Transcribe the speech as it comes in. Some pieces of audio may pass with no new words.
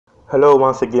Hello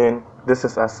once again, this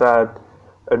is Assad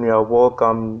and you are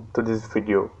welcome to this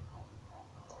video.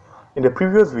 In the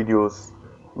previous videos,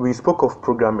 we spoke of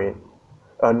programming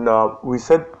and we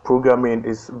said programming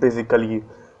is basically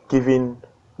giving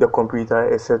the computer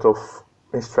a set of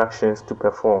instructions to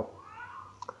perform.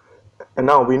 And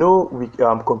now we know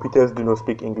computers do not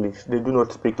speak English, they do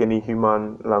not speak any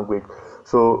human language,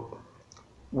 so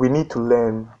we need to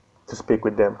learn to speak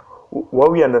with them.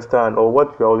 What we understand, or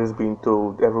what we're always being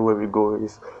told everywhere we go,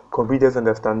 is computers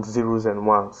understand zeros and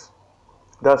ones.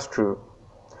 That's true.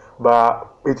 But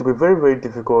it will be very, very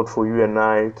difficult for you and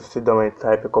I to sit down and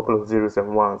type a couple of zeros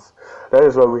and ones. That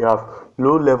is why we have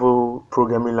low-level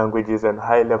programming languages and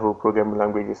high-level programming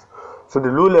languages. So the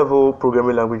low-level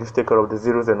programming languages take care of the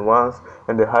zeros and ones,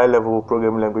 and the high-level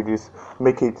programming languages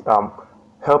make it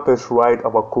help us write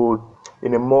our code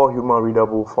in a more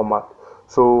human-readable format.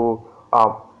 So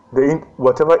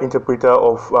whatever interpreter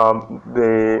of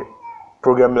the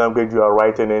programming language you are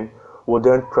writing in will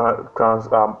then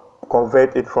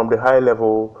convert it from the high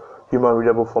level human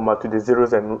readable format to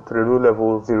the low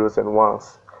level zeros and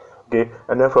ones. Okay,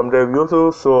 and then from there we also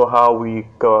saw how we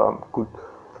could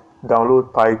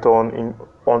download Python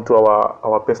onto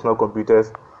our personal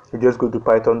computers. You just go to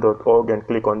python.org and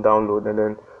click on download, and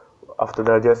then after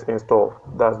that just install.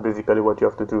 That's basically what you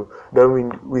have to do.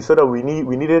 Then we saw that we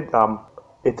needed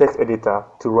a text editor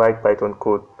to write Python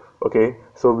code. Okay,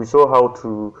 so we saw how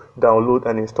to download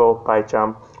and install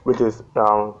PyCharm, which is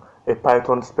a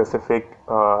Python specific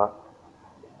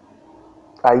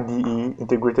IDE,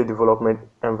 integrated development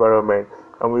environment.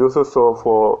 And we also saw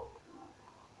for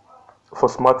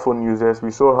smartphone users,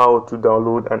 we saw how to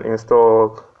download and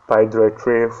install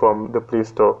PyDirectory from the Play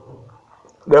Store.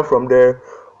 Then from there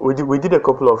we did a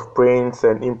couple of prints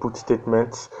and input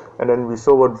statements, and then we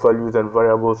saw what values and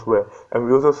variables were, and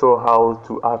we also saw how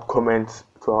to add comments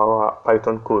to our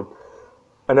Python code.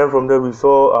 And then from there we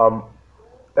saw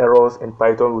errors in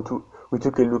Python. We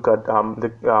took a look at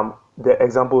the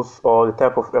examples or the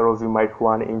type of errors we might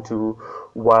run into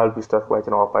while we start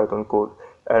writing our Python code,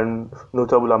 and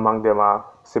notable among them are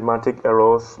semantic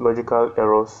errors, logical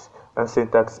errors, and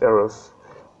syntax errors.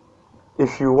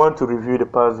 If you want to review the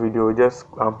past video, just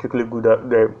quickly do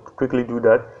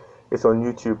that. It's on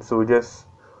YouTube, so just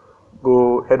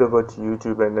head over to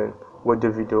YouTube and then watch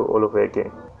the video all over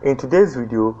again. In today's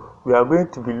video, we are going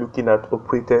to be looking at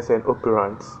operators and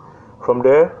operands. From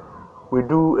there, we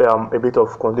do a bit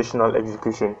of conditional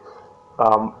execution.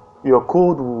 Your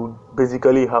code would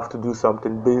basically have to do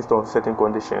something based on certain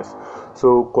conditions.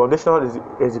 So conditional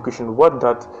execution, what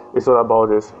that is all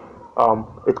about is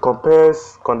it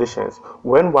compares conditions.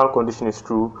 When one condition is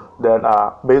true, then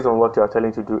based on what you are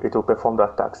telling to do, it will perform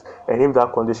that task. And if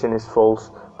that condition is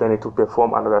false, then it will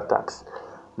perform another task.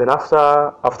 Then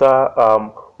after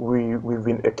we've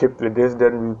been equipped with this,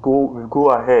 then we go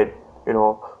ahead.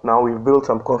 Now we've built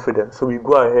some confidence, so we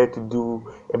go ahead to do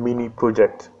a mini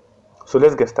project. So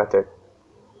let's get started.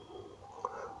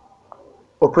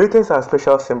 Operators are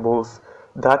special symbols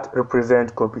that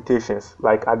represent computations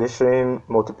like addition,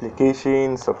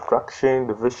 multiplication, subtraction,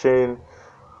 division,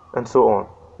 and so on.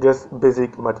 Just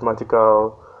basic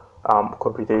mathematical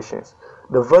computations.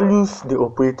 The values the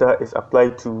operator is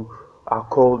applied to are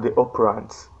called the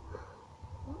operands.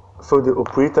 So the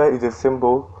operator is a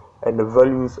symbol and the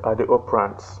values are the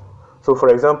operands. So for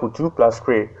example, 2 plus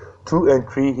 3, 2 and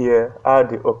 3 here are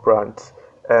the operands,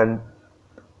 and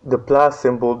the plus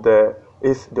symbol there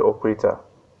is the operator.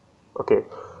 Okay,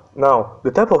 now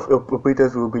the type of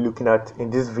operators we'll be looking at in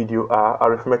this video are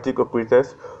arithmetic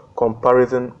operators,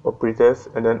 comparison operators,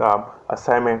 and then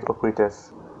assignment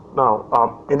operators.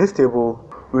 Now in this table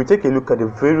we'll take a look at the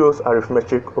various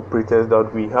arithmetic operators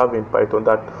that we have in Python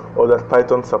that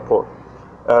Python support.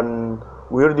 And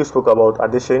we already spoke about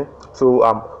addition. So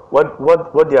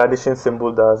what the addition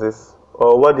symbol does is,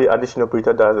 or what the addition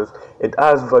operator does is, it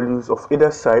adds values of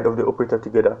either side of the operator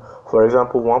together. For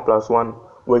example, 1 plus 1,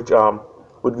 which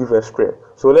would give us 3.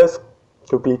 So let's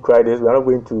quickly try this. We are not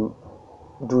going to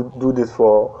do this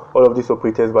for all of these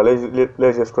operators, but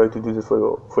let's just try to do this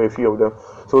for a few of them.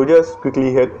 So we just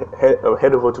quickly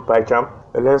head over to PyCharm,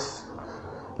 and let's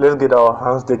get our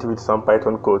hands dirty with some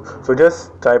Python code. So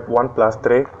just type 1 plus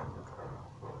 3,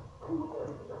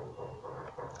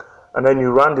 and then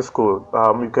you run this code.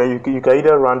 You can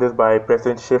either run this by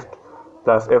pressing Shift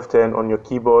plus F10 on your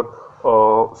keyboard,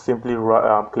 or simply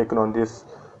clicking on this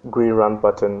green run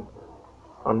button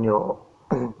on your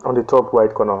on the top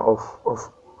right corner of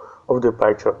the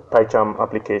PyCharm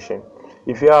application.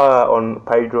 If you are on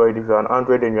PyDroid, if you are on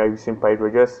Android and you are using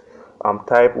PyDroid, just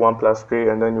type 1 plus 3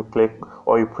 and then you click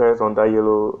or you press on that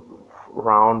yellow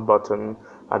round button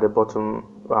at the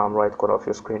bottom right corner of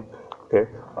your screen. Okay,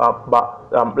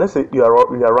 but let's say you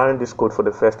are running this code for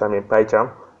the first time in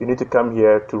PyCharm. You need to come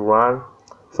here to run.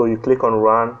 So you click on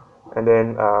run, and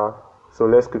then so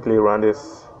let's quickly run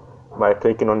this by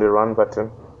clicking on the run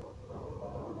button.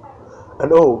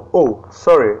 And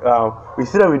sorry, we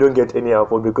see that we don't get any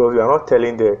output because we are not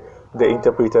telling the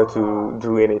interpreter to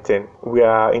do anything. We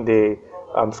are in the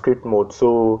script mode,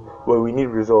 so when we need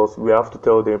results, we have to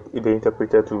tell the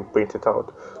interpreter to print it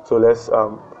out. So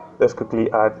let's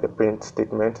quickly add a print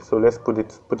statement. So let's put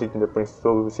it in the print.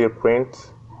 So we say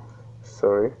print,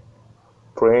 sorry,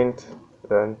 print.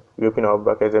 Then we open our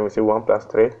brackets and we say 1 plus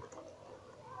 3,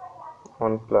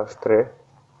 1 plus 3.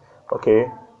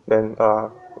 Okay, then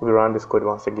we run this code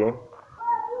once again.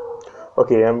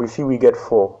 Okay, and we see we get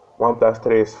 4. 1 plus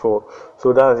 3 is 4.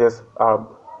 So that's just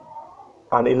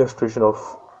an illustration of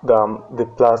the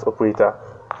plus operator.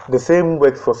 The same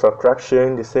works for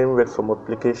subtraction, the same works for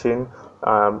multiplication,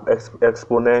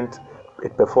 exponent.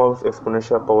 It performs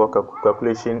exponential power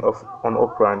calculation on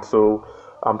operand. So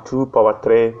 2 power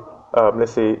 3,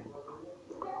 let's say,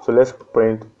 so let's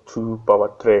print 2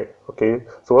 power 3. Okay,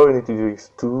 so what we need to do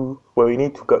is 2, when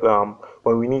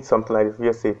we need something like this, we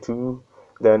just say 2,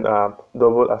 then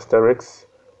double asterisk,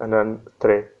 and then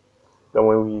 3. Then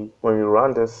when we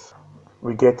run this,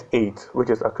 we get 8, which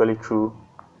is actually true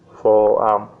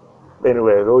for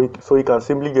anywhere. So you can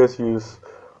simply just use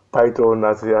Python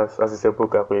as a simple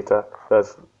calculator.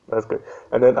 That's good.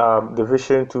 And then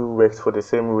division 2 works for the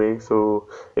same way. So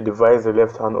it divides the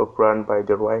left hand operand by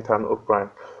the right hand operand.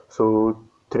 So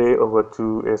 3 over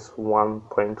 2 is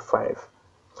 1.5.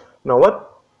 Now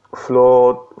what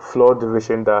floor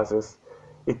division does is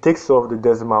it takes off the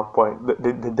decimal point,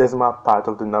 the decimal part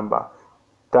of the number.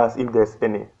 That's if there's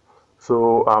any.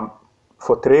 So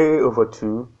for 3 over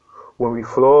 2, when we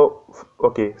floor,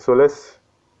 okay, so let's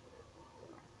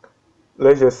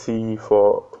just see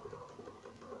for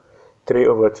 3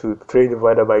 over 2, 3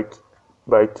 divided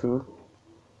by 2.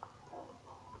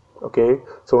 Okay,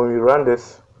 so when we run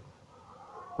this,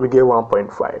 we get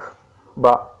 1.5.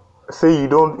 But say you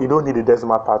don't need the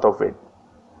decimal part of it,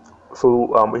 so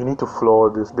you need to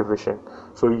floor this division.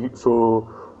 So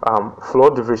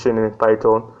floor division in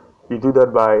Python, you do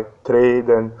that by 3,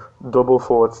 then double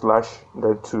 /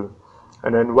 then 2,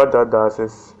 and then what that does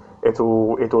is it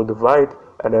will divide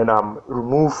and then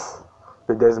remove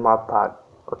the decimal part.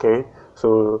 Okay,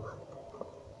 so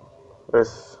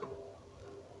let's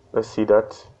see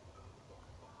that,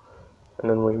 and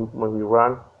then when we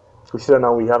run, we see that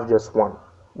now we have just 1.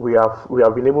 We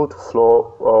have been able to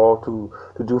floor or to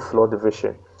do floor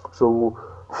division. So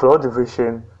floor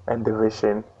division and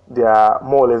division, they are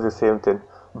more or less the same thing,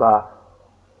 but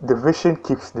division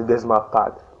keeps the decimal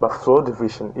part, but floor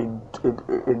division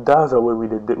it does away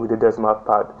with the decimal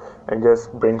part and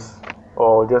just brings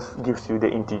or just gives you the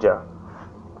integer.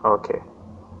 Okay,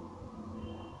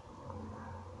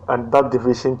 and that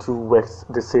division too works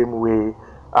the same way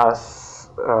as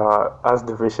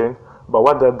division, but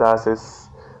what that does is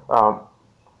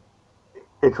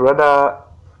it rather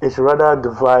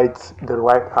divides the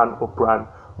right hand operand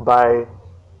by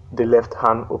the left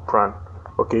hand operand.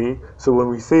 Okay, so when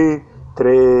we say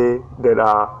 3, then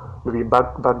maybe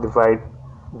back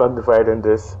dividing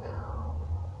this.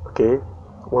 Okay,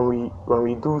 when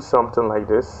we do something like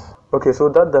this. Okay, so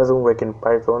that doesn't work in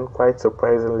Python, quite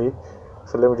surprisingly.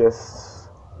 So let me just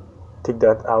take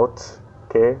that out.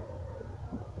 Okay,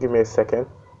 give me a second.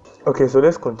 Okay, so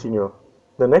let's continue.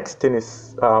 The next thing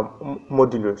is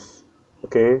modulus.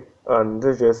 Okay, and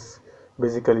this is just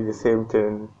basically the same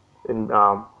thing in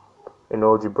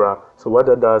algebra. So what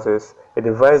that does is it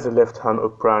divides the left hand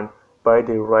operand by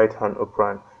the right hand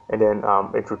operand, and then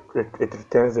it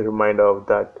returns the remainder of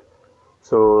that.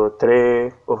 So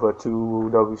 3 over 2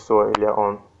 that we saw earlier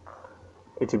on,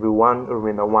 it will be 1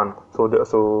 remainder 1. So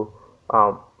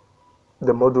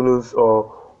the modulus,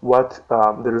 or what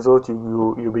the result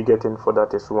you'll be getting for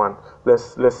that is 1.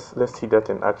 Let's see that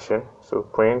in action. So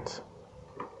print,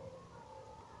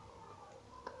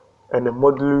 and the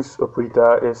modulus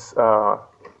operator is a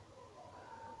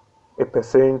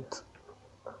percent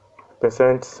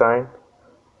sign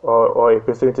or a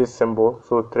percentage symbol.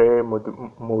 So 3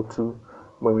 mod 2.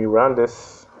 When we run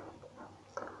this,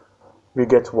 we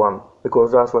get 1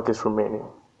 because that's what is remaining.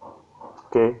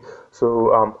 Okay,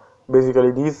 so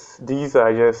basically these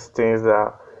are just things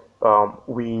that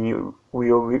we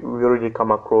already come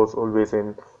across always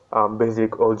in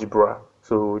basic algebra.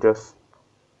 So just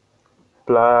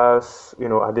plus,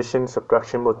 addition,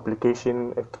 subtraction,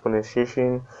 multiplication,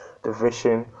 exponentiation,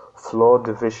 division, floor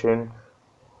division.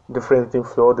 Difference between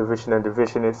floor division and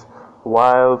division is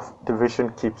while division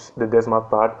keeps the decimal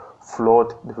part,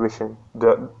 flawed division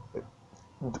that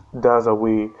does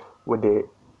away with the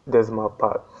decimal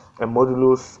part, and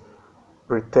modulus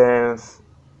returns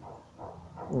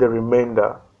the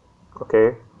remainder.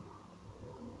 Okay,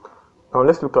 now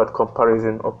let's look at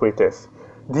comparison operators.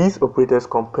 These operators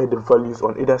compare the values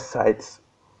on either sides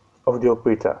of the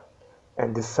operator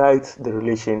and decides the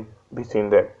relation between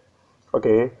them.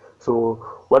 Okay,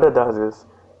 so what it does is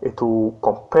it will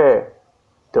compare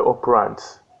the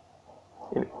operands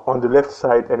on the left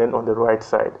side and then on the right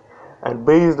side, and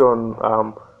based on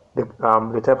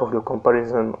the type of the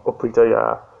comparison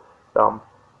operator um,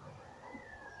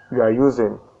 you are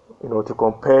using, to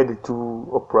compare the two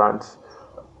operands,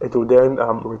 it will then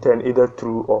return either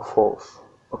true or false.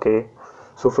 Okay,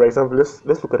 so for example, let's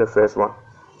look at the first one,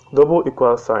 double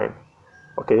equal sign.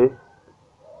 Okay,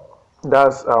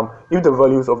 that's if the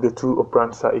values of the two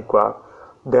operands are equal,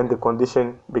 then the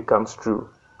condition becomes true.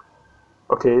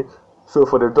 Okay, so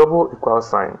for the double equal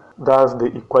sign, that's the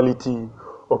equality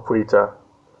operator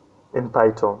in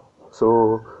Python.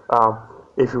 So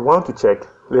if you want to check,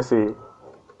 let's say,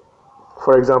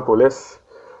 for example, let's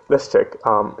check,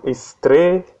 is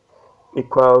 3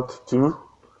 equal to 2?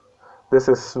 This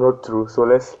is not true, so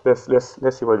let's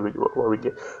see what we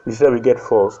get. We said we get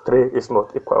false. 3 is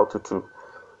not equal to 2.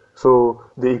 So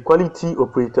the equality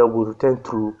operator will return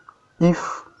true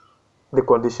if the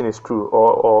condition is true,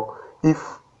 or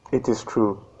if it is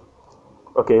true.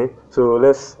 Okay, so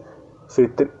let's say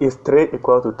is 3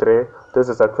 equal to 3? This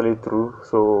is actually true,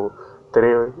 so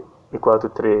 3 equal to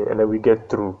 3, and then we get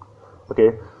true.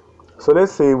 Okay, so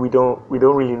let's say we don't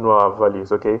really know our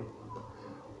values. Okay,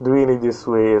 doing it this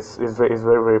way is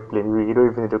very plain. You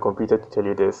don't even need a computer to tell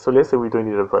you this. So let's say we don't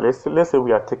need a value. Let's say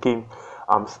we are taking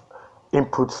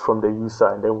inputs from the user,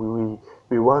 and then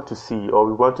we want to see, or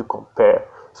we want to compare.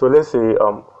 So let's say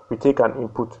we take an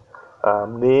input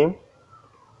name.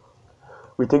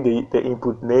 We take the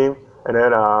input name, and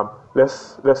then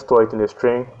let's store it in a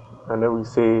string, and then we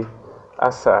say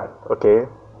Assad. Okay,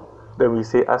 then we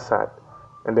say Assad,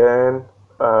 and then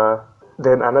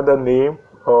another name,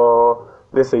 or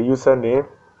let's say username,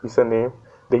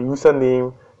 the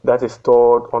username that is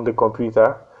stored on the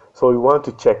computer. So we want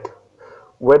to check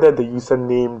whether the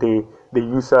username the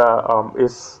user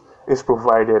is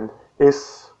provided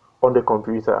is on the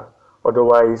computer.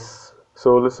 Otherwise,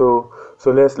 so let's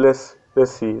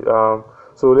see.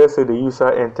 So let's say the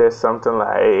user enters something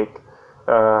like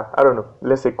I don't know.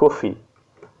 Let's say coffee.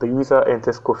 The user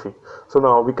enters coffee. So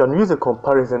now we can use a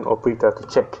comparison operator to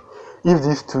check if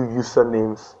these two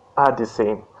usernames are the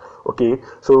same. Okay.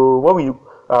 So what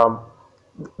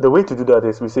the way to do that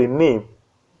is we say name.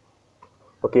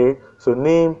 Okay. So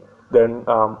name, then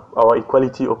our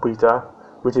equality operator,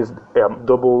 which is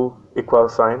double equal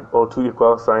sign or two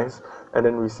equal signs, and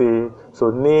then we say so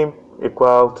name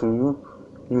equal to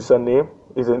username.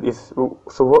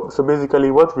 So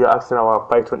basically what we are asking our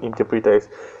Python interpreter is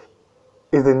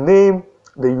the name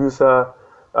the user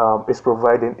is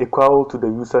providing equal to the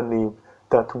username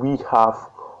that we have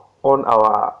on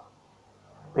our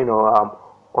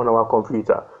on our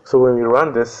computer. So when we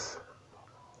run this,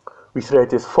 we see that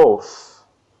it is false.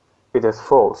 It is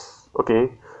false.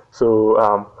 Okay,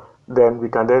 so then we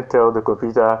can then tell the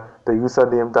computer the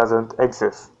username doesn't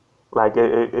exist. Like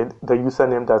the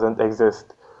username doesn't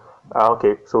exist.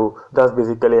 Okay, so that's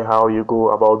basically how you go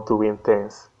about doing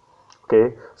things.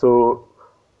 Okay, so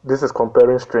this is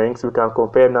comparing strings. We can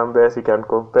compare numbers. We can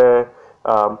compare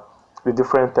the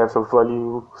different types of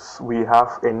values we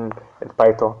have in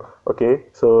Python. Okay,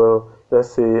 so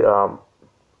let's say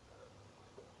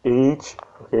age.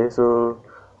 Okay, so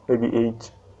maybe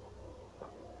age.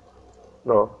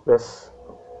 No, let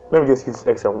me just use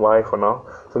x and y for now.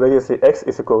 So let's just say x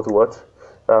is equal to what?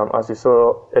 As we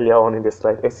saw earlier on in the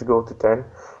slide, x is equal to 10,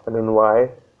 and then y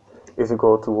is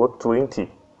equal to what? 20.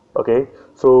 Okay,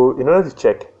 so in order to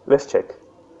check, let's check.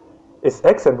 Is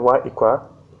x and y equal?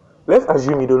 Let's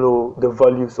assume you don't know the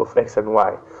values of x and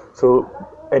y. So,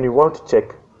 and you want to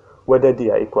check whether they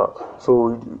are equal.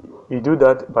 So you do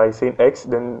that by saying x,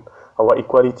 then our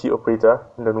equality operator,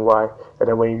 and then y. And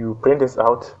then when you print this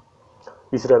out,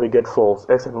 you see that we get false.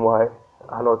 X and y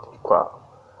are not equal.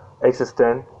 X is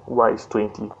 10, y is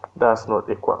 20. That's not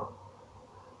equal.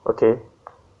 Okay.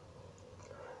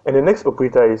 And the next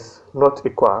operator is not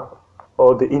equal,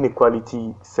 or the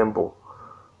inequality symbol.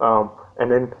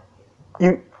 And then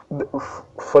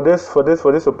for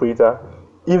this operator,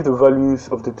 if the values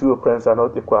of the two operands are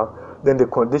not equal, then the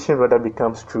condition rather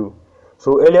becomes true.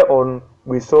 So earlier on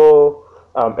we saw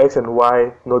x and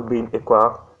y not being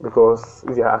equal because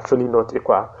they are actually not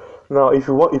equal. Now if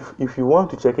you want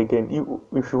to check again,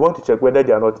 if you want to check whether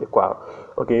they are not equal,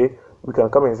 okay, we can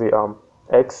come and say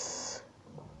x,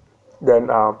 then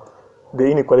the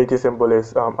inequality symbol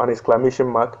is an exclamation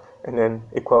mark, and then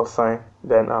equal sign,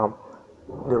 then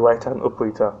the right hand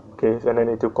operator. Okay, and then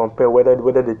it will compare whether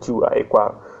the two are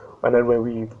equal, and then when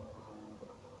we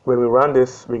run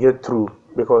this, we get true,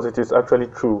 because it is actually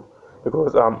true,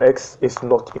 because x is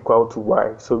not equal to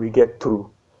y, so we get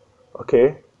true.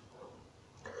 Okay,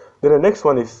 then the next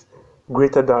one is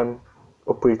greater than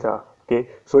operator. Okay,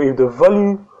 so if the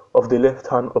value of the left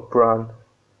hand operand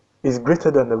is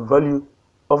greater than the value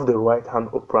of the right hand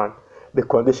operand, the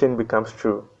condition becomes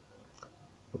true.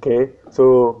 Okay,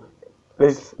 so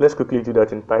let's quickly do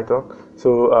that in Python.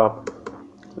 So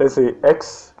let's say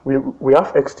x, we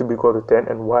have x to be equal to 10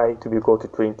 and y to be equal to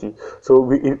 20.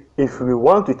 So if we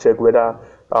want to check whether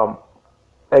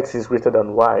x is greater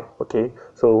than y, okay,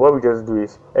 so what we just do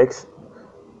is x,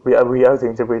 we ask the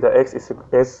interpreter x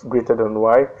is greater than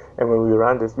y, and when we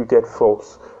run this we get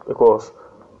false, because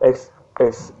x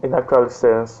is in actual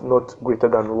sense not greater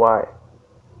than y.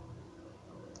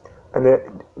 And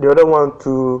then the other one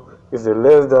too is the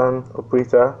less than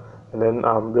operator, and then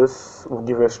this will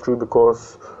give us true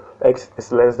because x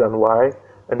is less than y.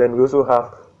 And then we also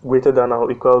have greater than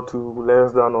or equal to,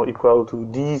 less than or equal to.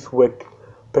 These work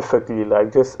perfectly,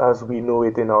 like just as we know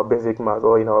it in our basic math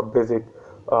or in our basic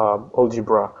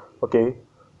algebra. Okay,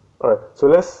 all right, so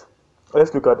let's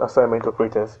look at assignment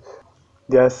operators.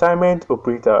 The assignment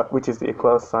operator, which is the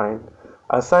equal sign,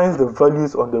 assigns the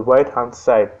values on the right hand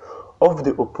side of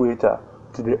the operator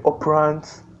to the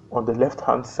operands on the left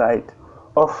hand side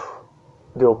of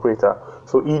the operator.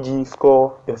 So e.g.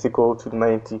 score is equal to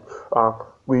 90.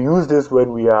 We use this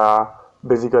when we are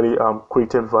basically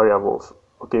creating variables.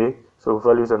 Okay, so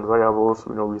values and variables,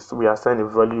 you know, we assign a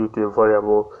value to a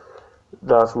variable.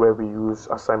 That's where we use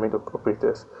assignment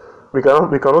operators. We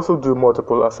can also do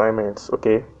multiple assignments.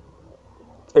 Okay,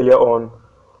 earlier on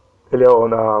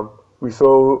we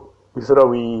saw that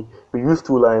we use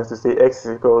two lines to say x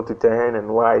is equal to 10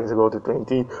 and y is equal to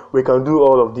 20. We can do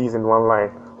all of these in one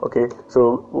line. Okay,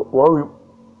 so what we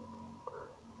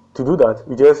to do that,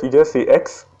 you just say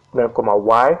x, then comma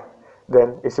y,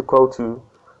 then is equal to,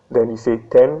 then you say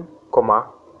 10 comma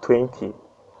 20.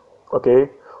 Okay,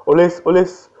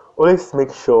 always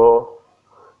make sure,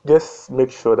 just make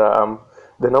sure that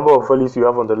the number of values you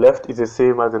have on the left is the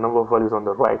same as the number of values on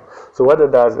the right. So what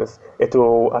it does is it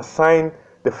will assign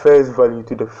the first value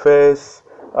to the first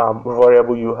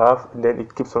variable you have, and then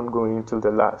it keeps on going to the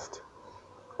last.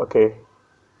 Okay,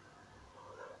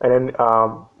 and then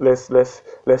let's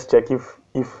check if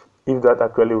that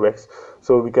actually works.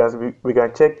 So we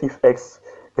can check if x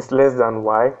is less than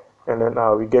y, and then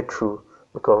we get true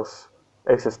because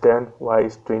x is 10, y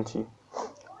is 20.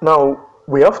 Now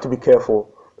we have to be careful,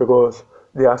 because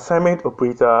the assignment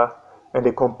operator and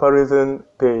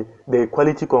the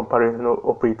equality comparison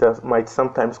operators might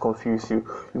sometimes confuse you.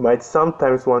 You might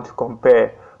sometimes want to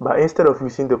compare, but instead of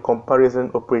using the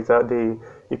comparison operator, the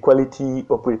equality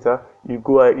operator, you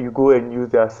go and use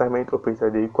the assignment operator,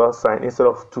 the equal sign, instead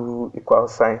of two equal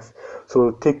signs.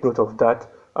 So take note of that.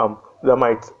 That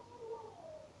might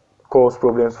cause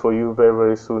problems for you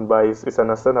very soon, but it's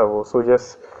understandable. So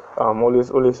just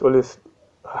always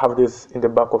have this in the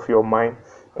back of your mind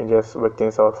and just work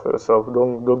things out for yourself.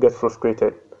 Don't get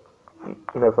frustrated.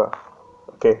 Never.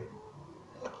 Okay.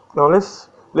 Now let's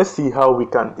see how we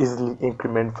can easily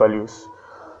increment values.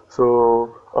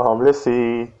 So let's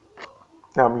say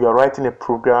you are writing a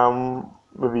program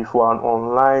maybe for an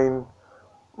online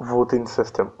voting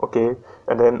system. Okay,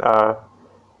 and then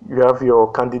you have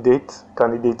your candidate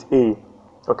A.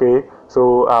 Okay,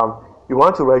 so you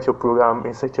want to write your program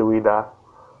in such a way that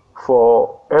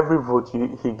for every vote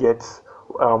he gets,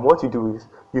 what you do is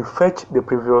you fetch the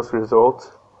previous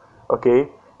result. Okay,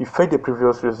 you fetch the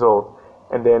previous result,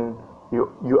 and then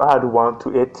you add 1 to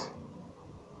it,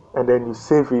 and then you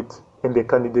save it in the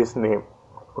candidate's name.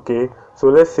 Okay, so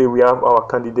let's say we have our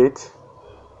candidate.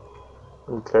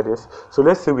 Let me clear this. So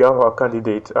let's say we have our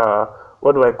candidate.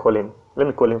 What do I call him? Let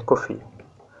me call him Kofi.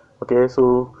 Okay,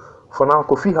 so for now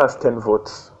Kofi has 10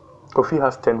 votes. Kofi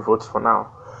has 10 votes for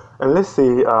now. And let's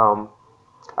say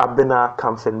Abena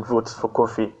comes and votes for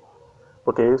Kofi.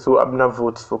 Okay, so Abena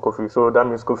votes for Kofi. So that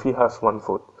means Kofi has 1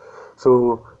 vote.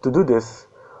 So to do this,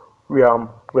 we are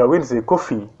going to say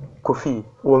Kofi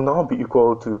will now be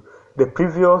equal to the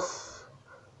previous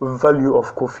value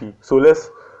of Kofi. So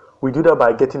we do that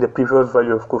by getting the previous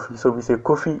value of Kofi. So we say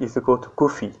Kofi is equal to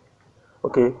Kofi.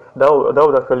 Okay, that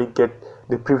would actually get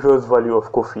the previous value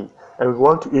of Kofi, and we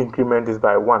want to increment this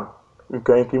by 1. We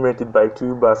can increment it by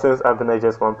 2, but since Abena is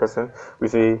just 1 person, we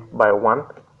say by 1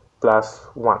 plus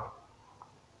 1.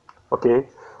 Okay,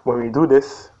 when we do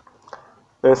this,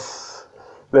 let's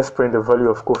let's print the value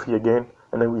of coffee again,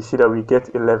 and then we see that we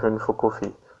get 11 for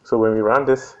coffee. So when we run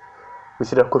this, we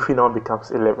see that coffee now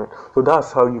becomes 11. So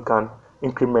that's how you can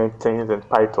increment things in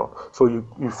Python. So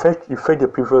you fetch the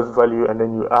previous value and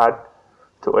then you add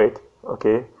to it.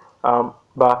 Okay,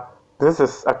 but this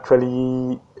is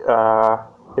actually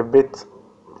a bit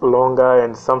longer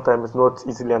and sometimes not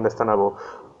easily understandable.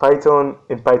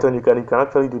 In Python you can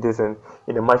actually do this in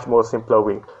a much more simpler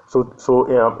way.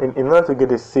 In order to get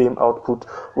the same output,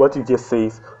 what you just say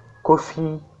is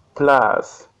coffee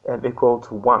plus and equal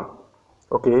to 1.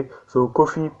 Okay, so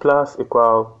coffee plus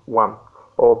equal 1,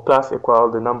 or plus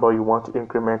equal the number you want to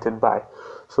increment it by.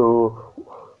 So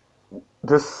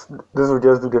this will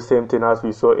just do the same thing as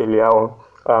we saw earlier on.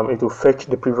 It will fetch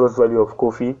the previous value of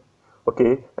coffee,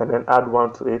 okay, and then add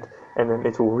 1 to it, and then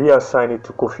it will reassign it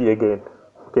to coffee again.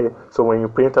 Okay, so when you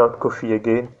print out coffee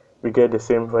again, we get the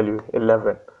same value,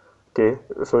 11. Okay,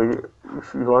 so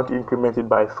if you want to increment it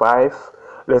by 5,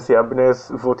 let's say Abner's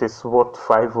vote is worth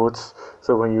 5 votes,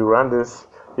 so when you run this,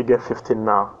 you get 15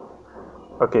 now.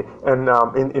 Okay, and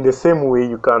in the same way,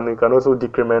 you can also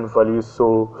decrement values.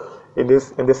 So in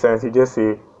this sense, you just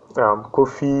say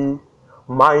coffee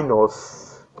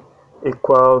minus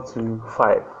equal to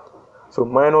 5. So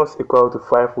minus equal to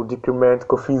 5 will decrement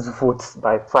coffee's votes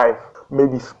by 5.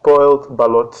 Maybe spoiled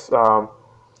ballots.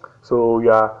 So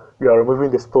you are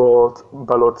removing the spoiled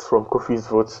ballots from coffee's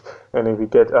votes, and then we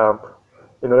get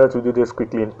in order to do this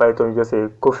quickly in Python, you just say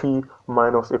coffee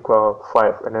minus equal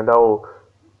 5, and then that will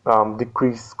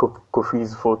decrease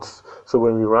coffee's votes. So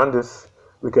when we run this,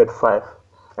 we get 5,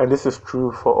 and this is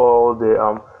true for all the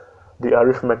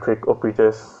arithmetic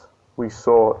operators we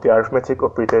saw. The arithmetic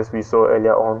operators we saw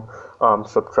earlier on,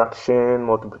 subtraction,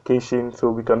 multiplication.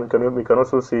 So we can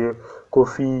also say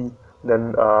coffee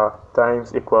then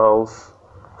times equals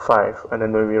 5, and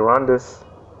then when we run this,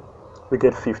 we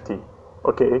get 50.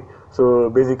 Okay,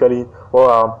 so basically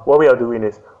what we are doing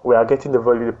is we are getting the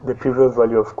previous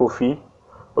value of coffee,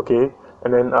 okay,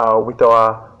 and then with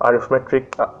our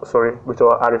arithmetic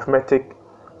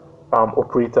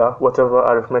operator, whatever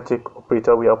arithmetic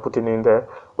operator we are putting in there,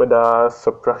 whether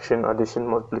subtraction, addition,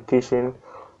 multiplication,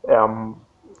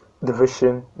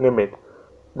 division, name it,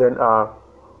 then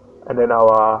and then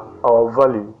our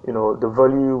value, the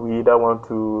value we either want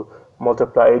to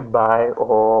multiply it by,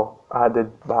 or add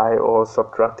it by, or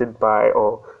subtract it by,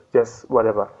 or just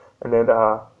whatever, and then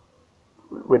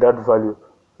with that value,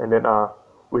 and then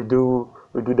we do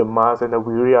the math, and then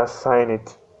we reassign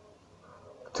it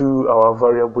to our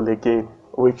variable again,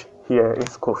 which here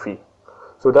is coffee.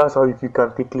 So that's how you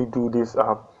can quickly do this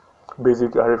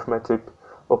basic arithmetic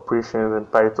operations in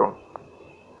Python.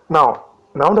 Now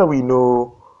that we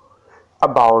know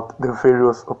about the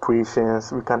various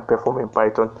operations we can perform in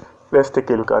Python, let's take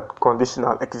a look at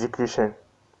conditional execution.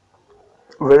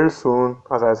 Very soon,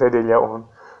 as I said earlier on,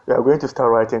 we are going to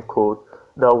start writing code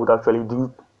that would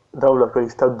actually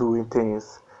start doing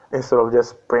things instead of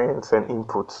just prints and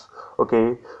inputs.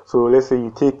 Okay, so let's say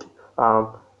you take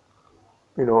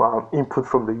input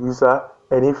from the user,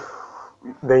 and if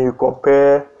then you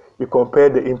compare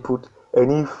the input,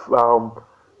 and if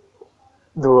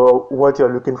what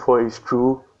you're looking for is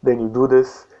true, then you do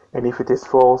this, and if it is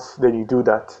false, then you do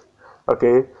that.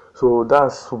 Okay, so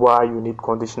that's why you need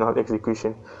conditional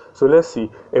execution. So let's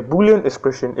see, a boolean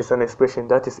expression is an expression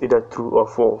that is either true or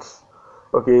false.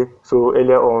 Okay, so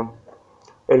earlier on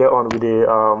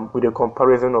with the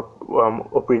comparison of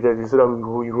operators, instead of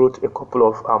we wrote a couple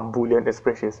of boolean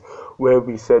expressions where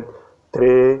we said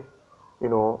 3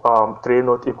 3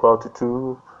 not equal to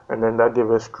 2, and then that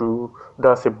gave us true.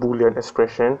 That's a boolean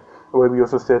expression. Where we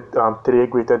also said 3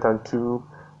 greater than 2,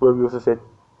 where we also said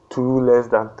 2 less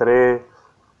than 3.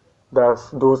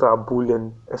 Those are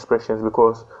boolean expressions,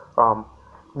 because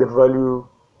the value,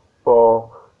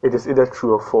 or it is either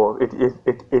true or false. It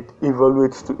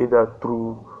evaluates to either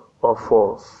true or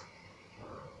false.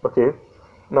 Okay,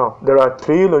 now there are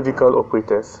 3 logical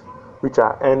operators, which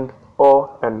are AND,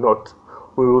 OR, and NOT.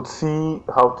 We will see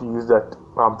how to use that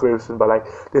very soon, but like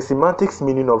the semantics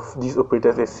meaning of these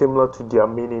operators is similar to their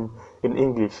meaning in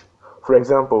English. For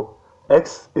example,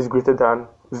 x is greater than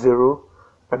 0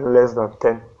 and less than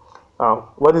 10.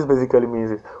 What this basically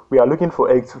means is we are looking for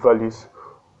x values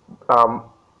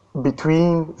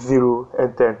between 0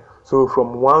 and 10. So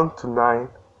from 1 to 9,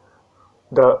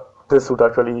 this would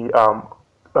actually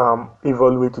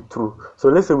evaluate to true. So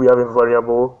let's say we have a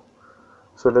variable.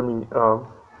 So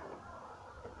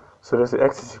let's say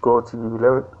x is equal to,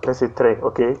 let's say 3.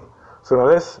 Okay, so now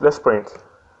let's print,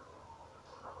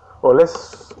 or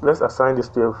let's assign this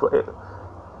to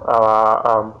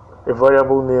our a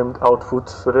variable named output.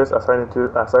 So let's assign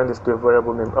this to a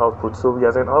variable named output. So we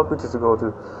assign output is equal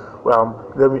to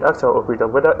then we ask our operator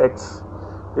whether x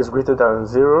is greater than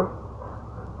 0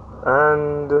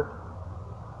 and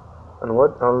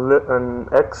what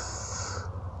and x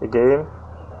again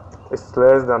is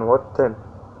less than what, 10.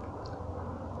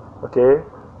 Okay,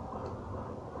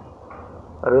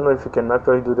 I don't know if you can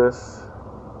actually do this.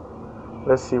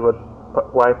 Let's see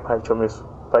why PyCharm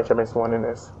is warning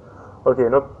us. Okay,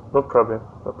 no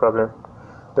problem.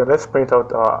 Then let's print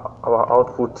out our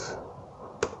output.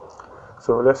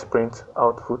 So let's print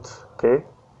output. Okay,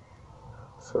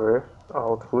 sorry,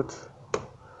 output.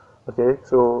 Okay,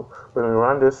 so when we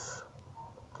run this,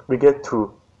 we get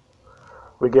true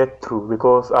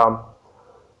because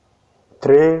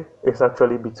 3 is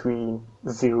actually between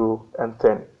 0 and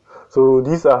 10. So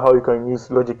these are how you can use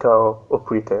logical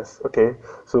operators. Okay,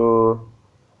 so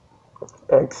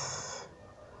x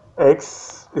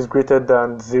is greater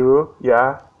than 0,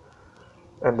 yeah,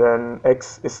 and then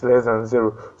x is less than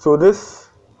 0. So this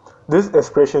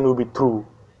expression will be true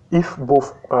if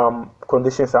both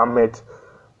conditions are met.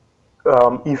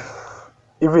 If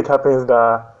it happens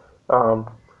that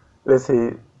let's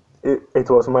say it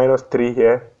was minus 3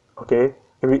 here, okay,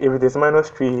 if it is minus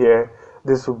 3 here,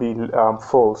 this will be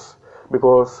false,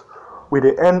 because with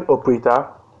the AND operator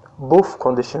both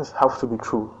conditions have to be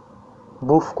true.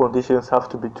 Both conditions have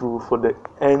to be true for the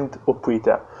AND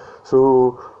operator.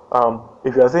 So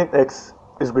if you are saying x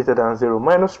is greater than 0,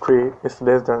 minus 3 is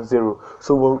less than 0.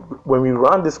 So when we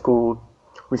run this code,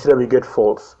 we see that we get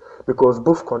false because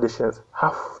both conditions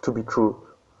have to be true.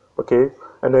 Okay,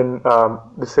 and then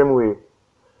the same way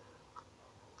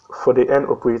for the AND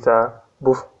operator,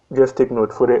 just take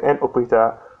note, for the AND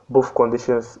operator, both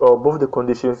conditions, or both the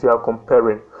conditions you are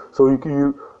comparing. So you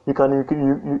can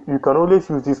always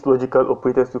use these logical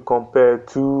operators to compare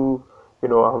two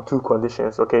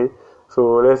conditions. Okay,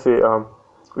 so let's say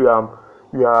you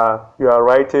are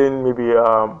writing maybe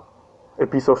a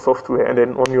piece of software, and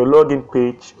then on your login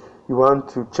page you want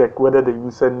to check whether the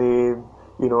username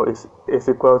is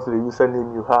equal to the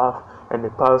username you have, and the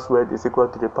password is equal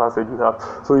to the password you have.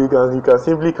 So you can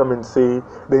simply come and say,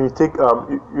 then you take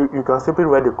you can simply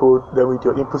write the code, then with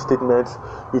your input statements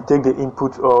you take the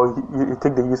input, or you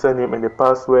take the username and the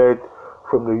password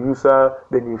from the user,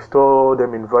 then you store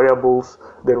them in variables.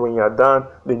 Then when you are done,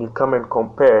 then you come and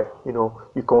compare. You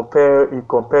compare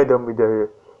them with the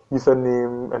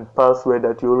username and password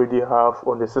that you already have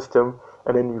on the system,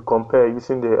 and then you compare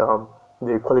using the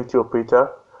equality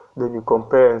operator. Then you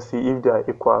compare and see if they are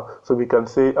equal. So we can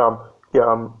say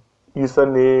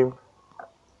username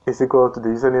is equal to the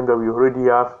username that we already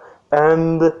have,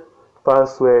 and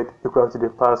password equal to the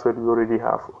password we already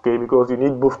have. Okay, because you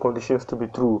need both conditions to be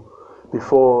true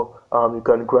before you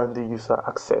can grant the user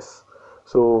access.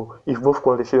 So if both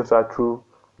conditions are true,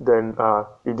 then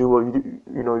you do what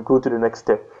you go to the next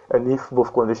step. And if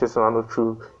both conditions are not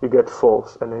true, you get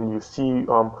false, and then you see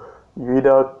you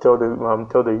either tell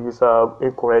the user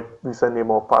incorrect username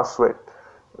or password,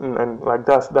 and like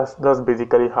that's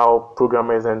basically how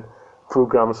programmers and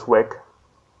programs work.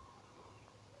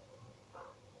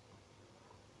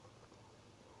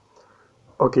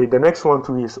 Okay, the next one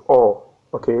too is OR.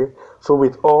 Okay, so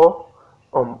with OR,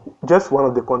 just one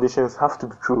of the conditions have to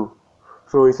be true.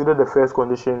 So it's either the first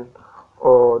condition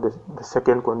or the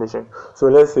second condition. So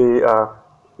let's say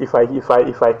if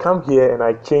I come here and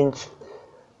I change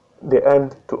the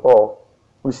AND to OR,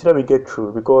 we see that we get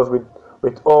true, because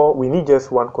with OR we need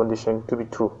just one condition to be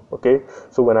true. Okay,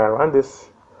 so when I run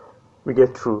this, we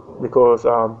get true, because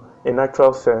in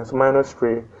actual sense minus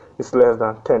 3 is less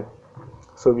than 10,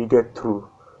 so we get true.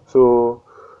 So,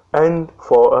 and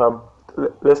for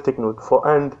let's take note, for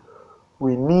AND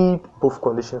we need both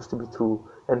conditions to be true,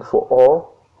 and for OR,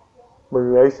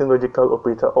 when we are using logical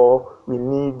operator OR, we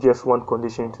need just one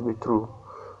condition to be true.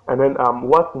 And then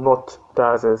what NOT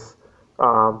does is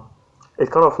it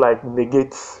kind of like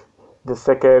negates the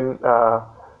second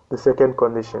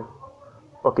condition.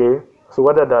 Okay, so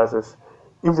what that does is,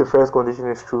 if the first condition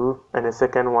is true and the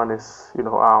second one is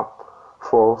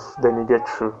false, then you get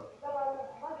true.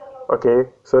 Okay,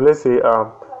 so let's say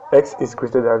x is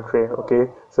greater than 3.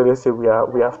 Okay, so let's say we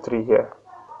have 3 here,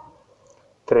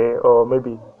 3, or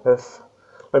maybe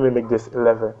let me make this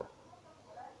 11,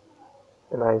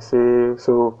 and I say,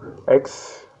 so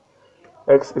x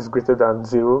is greater than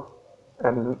 0,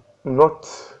 and not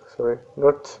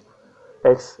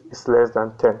x is less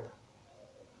than 10.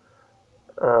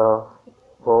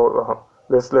 Well,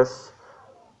 let's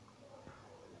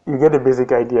you get the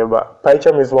basic idea. But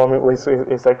PyCharm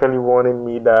is actually warning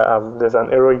me that there's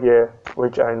an error here,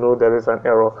 which I know there is an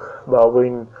error. But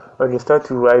when you start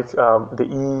to write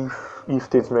the if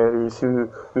statement,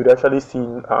 you'd actually see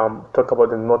talk about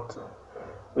the not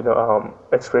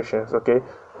expressions, okay,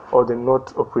 or the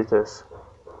not operators.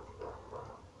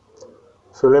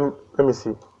 So let me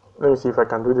see if I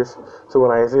can do this. So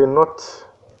when I say not,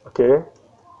 okay,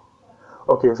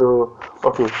 okay,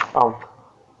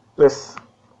 let's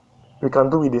we can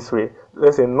do it this way.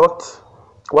 Let's say not.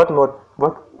 What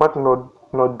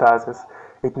not does is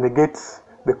it negates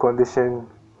the condition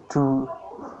to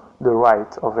the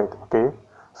right of it, okay.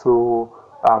 So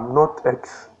not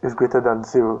x is greater than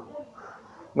 0.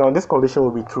 Now this condition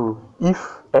will be true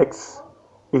if x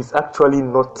is actually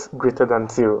not greater than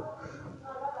 0.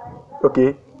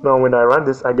 Okay, now when I run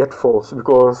this I get false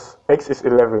because x is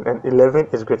 11 and 11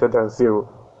 is greater than 0.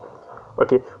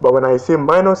 Okay, but when I say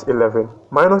minus 11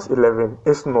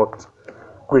 is not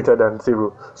greater than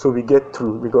 0, so we get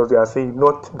true because they are saying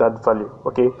not that value.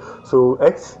 Okay, so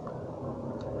x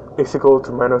is equal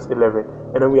to minus 11,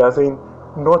 and then we are saying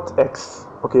not x.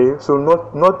 Okay, so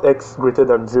not x greater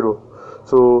than 0.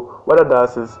 So what that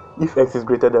does is if x is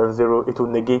greater than 0 it will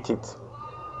negate it.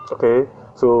 Okay,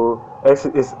 so x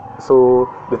is, so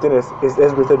the thing is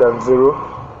x greater than 0,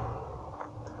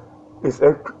 is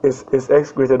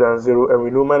x greater than 0, and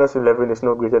we know minus 11 is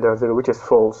not greater than 0, which is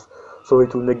false. So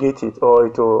it will negate it, or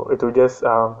it will just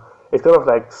it kind of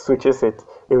like switches it.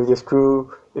 If it is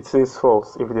true it says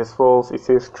false, if it is false it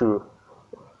says true,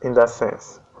 in that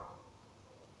sense.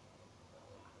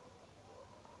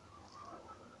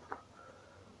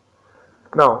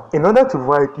 Now in order to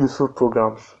write useful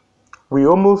programs, we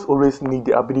almost always need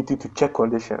the ability to check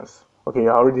conditions. Okay,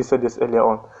 I already said this earlier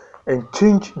on, and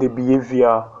change the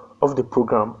behavior of the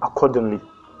program accordingly.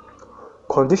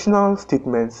 Conditional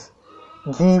statements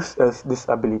gives us this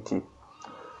ability.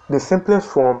 The simplest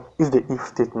form is the if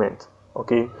statement.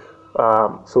 Okay,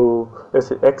 so let's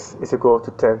say x is equal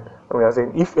to 10, and we are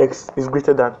saying if x is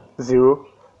greater than 0,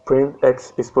 print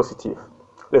x is positive.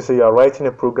 Let's say you are writing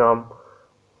a program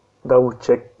that will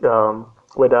check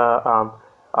whether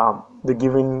the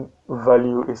given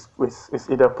value is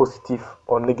either positive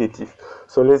or negative.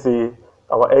 So let's say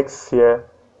our x here,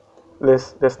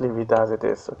 let's leave it as it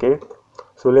is. Okay,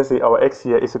 so let's say our x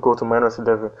here is equal to minus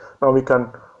 11. Now we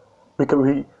can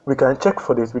check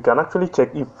for this. We can actually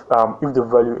check if the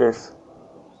value is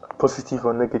positive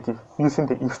or negative using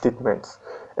the if statements.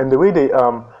 And the way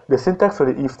the syntax for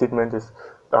the if statement is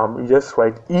you just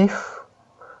write if,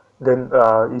 then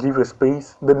you leave a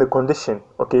space, then the condition.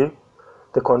 Okay,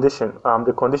 the condition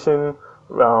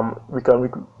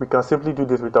we can simply do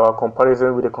this with our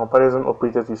comparison, with the comparison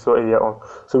operators we saw earlier on.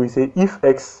 So we say if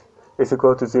x is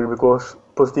equal to 0, because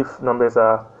positive numbers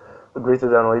are greater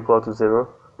than or equal to 0.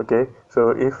 Okay,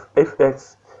 so if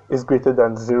x is greater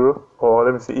than 0, or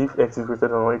let me see, if x is greater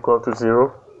than or equal to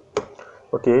 0.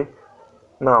 Okay,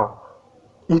 now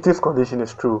if this condition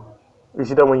is true, you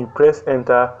see that when you press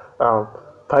enter,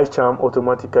 PyCharm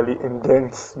automatically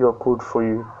indents your code for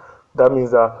you. That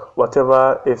means that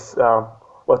whatever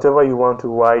you want to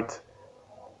write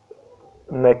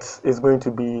next is going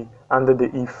to be under the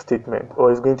if statement,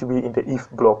 or is going to be in the if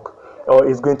block, or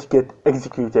is going to get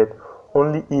executed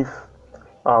only if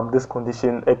this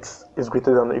condition x is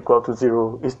greater than or equal to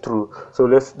 0 is true. So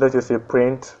let's just say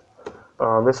print,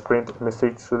 let's print a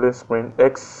message. So let's print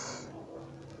x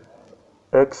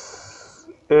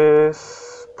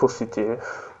is positive.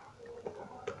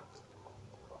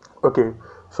 Okay,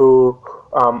 so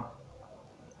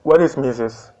what this means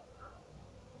is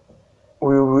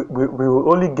we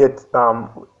will only get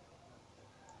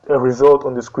a result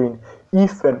on the screen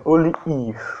if and only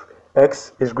if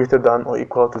x is greater than or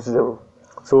equal to 0.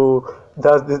 So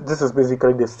this is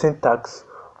basically the syntax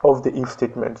of the if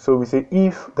statement. So we say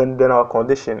if, then our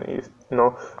condition is, then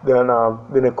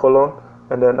a colon,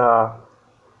 and then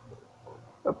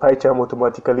PyCharm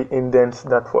automatically indents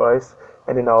that for us,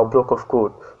 and then our block of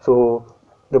code. So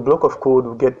the block of code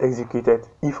will get executed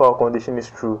if our condition is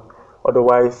true.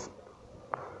 Otherwise,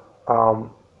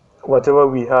 whatever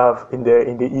we have in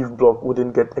the if block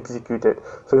wouldn't get executed.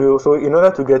 So in order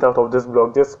to get out of this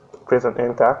block, just press an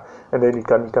enter, and then you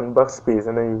can backspace,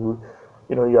 and then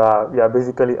you are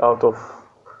basically out of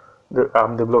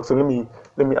the block. So let me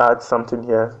add something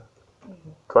here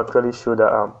to actually show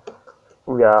that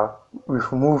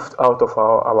we've moved out of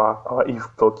our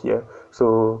if block here.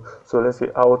 So let's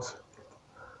say out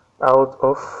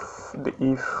of the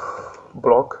if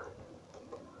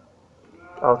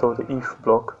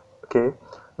block, okay.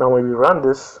 Now when we run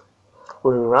this,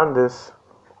 we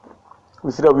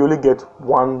see that we only get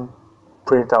one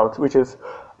print out, which is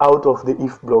out of the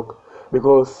if block,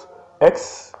 because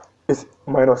x is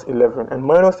minus 11 and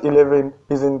minus 11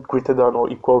 isn't greater than or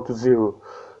equal to 0.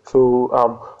 So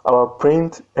our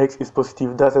print x is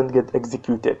positive doesn't get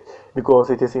executed because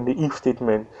it is in the if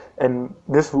statement, and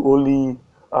this will only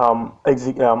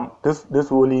this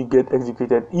will only get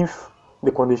executed if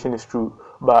the condition is true.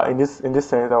 But in this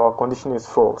sense, our condition is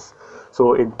false,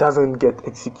 so it doesn't get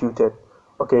executed.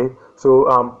 Okay, so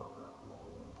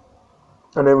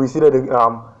and then we see that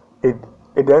it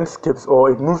then skips, or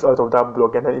it moves out of that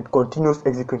block, and then it continues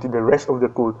executing the rest of the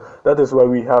code. That is why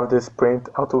we have this print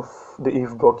out of the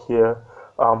if block here,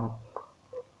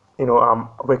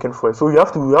 working for it. So you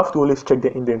have to always check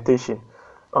the indentation.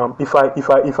 If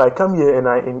I come here and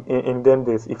I indent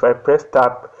this, if I press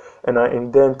tab and I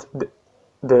indent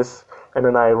this and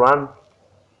then I run,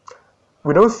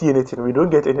 we don't see anything. We don't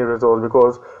get any result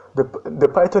because the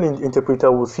Python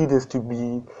interpreter will see this to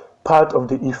be part of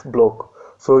the if block.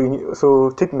 So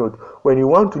take note, when you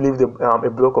want to leave a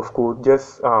block of code,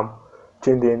 just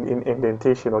change the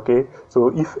indentation. Okay, so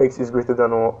if x is greater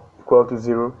than or equal to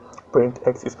 0, print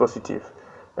x is positive,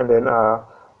 and then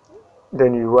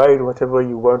you write whatever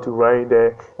you want to write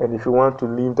there. And if you want to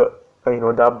leave that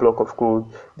block of code,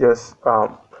 just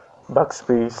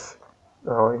backspace,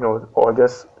 or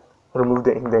just remove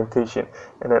the indentation.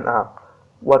 And then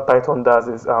what Python does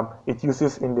is it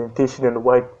uses indentation and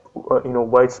white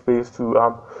space to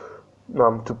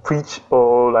preach,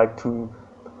 or like to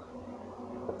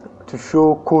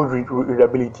show code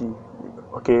readability.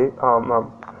 Okay,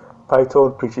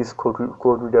 Python preaches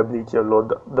code readability a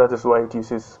lot. That is why it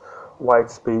uses white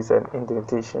space and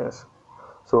indentations.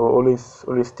 So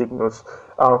always take notes.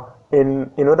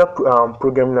 In other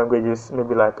programming languages,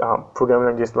 maybe like programming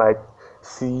languages like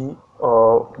C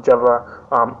or Java,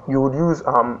 you would use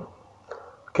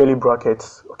curly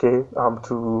brackets, okay,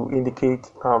 to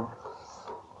indicate a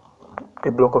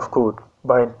block of code.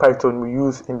 But in Python, we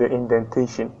use in the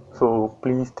indentation. So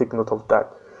please take note of that.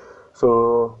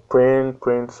 So print.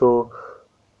 So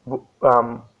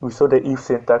we saw the if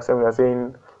syntax, and we are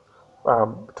saying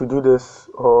to do this,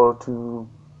 or to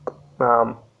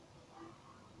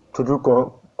do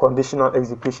conditional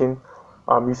execution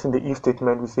using the if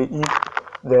statement, we say if,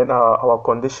 then our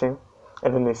condition,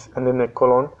 and then a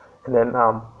colon, and then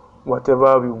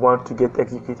whatever we want to get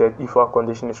executed if our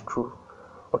condition is true.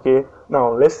 Okay,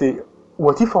 now let's say,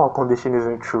 what if our condition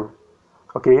isn't true?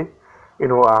 Okay,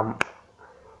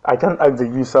 I can ask the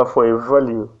user for a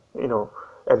value, and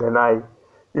then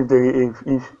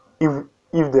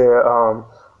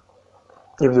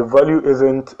if the value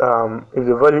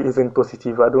isn't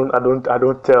positive, I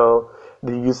don't tell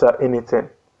the user anything.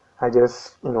 I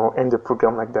just end the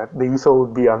program like that. The user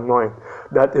would be annoyed.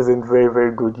 That isn't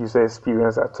very good user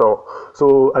experience at all.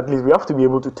 So at least we have to be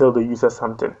able to tell the user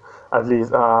something. At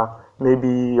least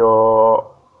maybe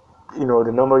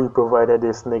the number you provided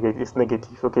is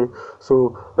negative. Okay,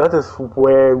 so that is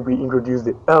where we introduce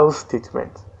the else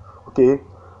statement. Okay,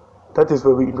 that is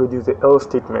where we introduce the else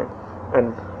statement,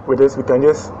 and with this we can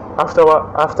just after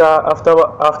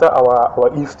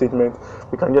our if statement,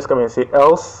 we can just come and say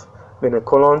else, then a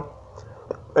colon,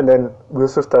 and then we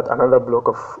also start another block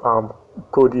of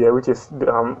code here, which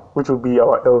will be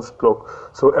our else block.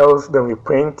 So else, then we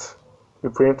print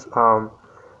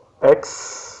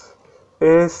x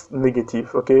is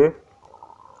negative. Okay,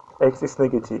 x is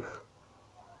negative.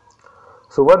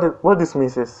 So what this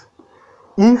means is,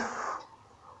 if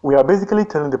we are basically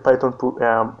telling the Python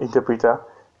interpreter,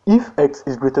 if x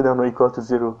is greater than or equal to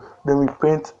 0, then we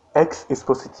print x is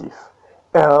positive.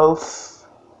 Else,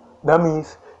 that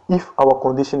means if our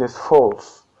condition is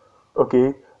false,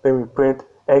 okay, then we print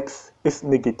x is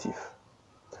negative.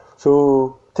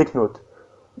 So take note,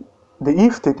 the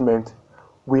if statement,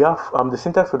 we have the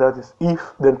syntax for that is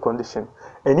if then condition,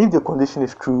 and if the condition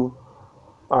is true,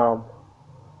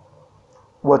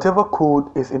 whatever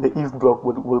code is in the if block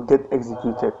will get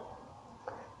executed.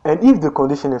 And if the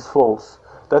condition is false,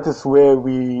 that is where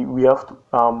we have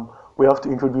to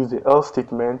introduce the else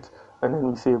statement, and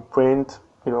then we say print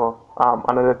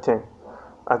another 10.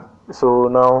 So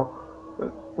now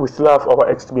we still have our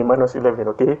x to be minus 11.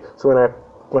 Okay, so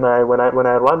when I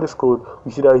run this code,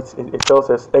 we see that it tells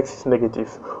us x is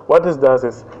negative. What this does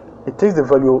is it takes the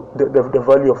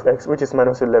value of x, which is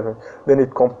minus 11, then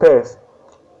it compares.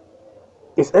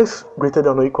 Is x greater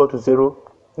than or equal to 0?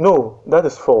 No, that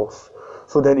is false.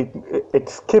 So then it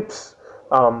skips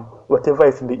whatever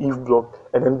is in the if block,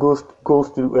 and then goes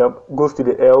to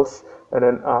the else, and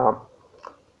then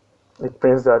it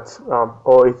prints that,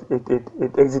 or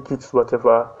it executes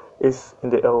whatever is in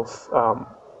the else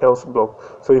block.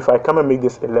 So if I come and make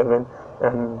this 11,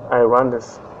 and I run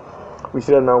this, we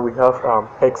see that now we have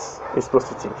x is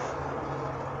positive.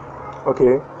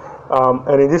 Okay,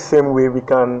 and in this same way we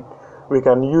can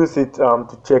use it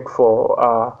to check for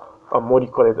what do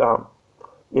you call it,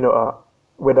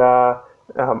 whether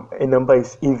a number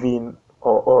is even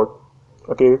or odd.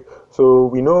 Okay, so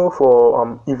we know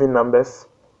for even numbers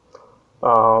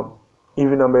are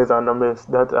numbers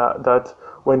that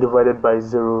when divided by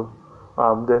 0,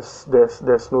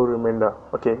 there's no remainder.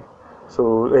 Okay,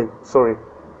 so sorry,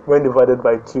 when divided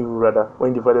by 2, rather,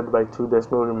 when divided by 2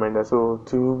 there's no remainder, so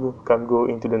 2 can go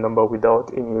into the number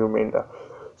without any remainder.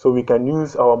 So we can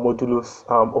use our modulus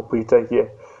operator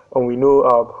here, and we know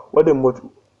what the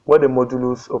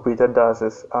modulus operator does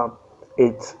is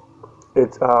it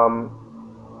it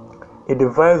it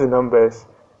divides the numbers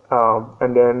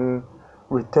and then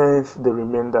returns the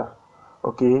remainder.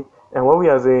 Okay, and what we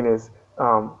are saying is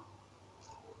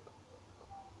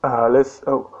let's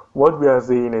what we are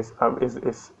saying is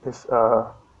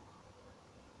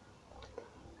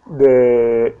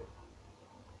the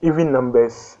even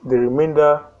numbers, the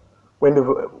remainder, when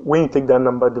you take that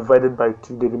number divided by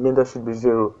 2, the remainder should be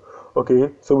 0.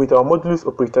 Okay, so with our modulus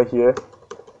operator here,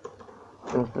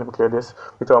 let me clear this.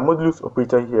 With our modulus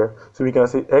operator here, so we can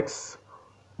say x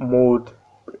mod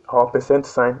our percent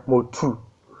sign mod 2.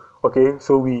 Okay,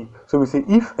 so we say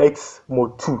if x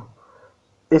mod 2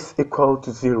 is equal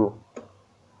to 0.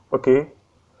 Okay,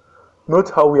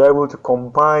 note how we are able to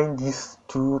combine these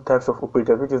two types of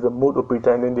operators, which is the mode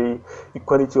operator and then the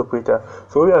equality operator.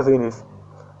 So what we are saying is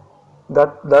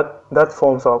that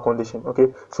forms our condition.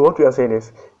 Okay, so what we are saying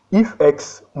is if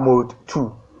x mod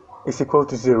 2 is equal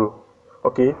to 0,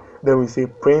 okay, then we say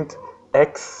print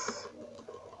x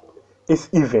is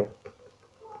even.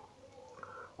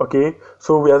 Okay,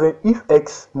 so we are saying if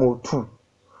x mod 2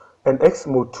 and x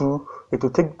mod 2, it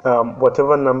will take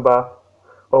whatever number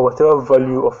or whatever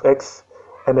value of x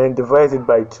and then divide it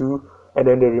by 2, and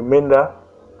then the remainder,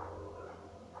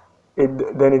 it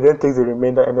then takes the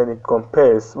remainder and then it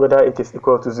compares whether it is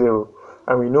equal to 0.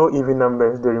 And we know even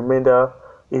numbers, the remainder,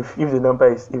 if the number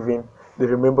is even, the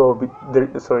remainder will be the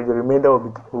remainder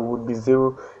would be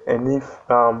 0, and if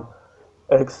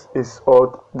x is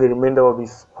odd, the remainder will be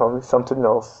something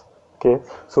else. Okay,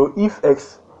 so if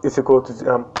x is equal to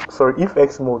if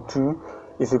x mod 2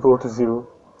 is equal to 0,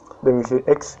 then we say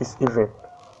x is even.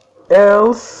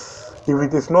 Else, if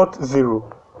it is not 0,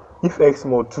 if x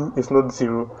mod 2 is not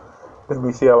 0, then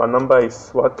we say our number is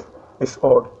what? Is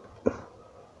odd.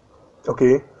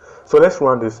 Okay, so let's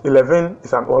run this. 11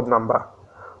 is an odd number.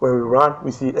 When we run,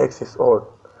 we see x is odd.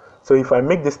 So if I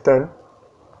make this 10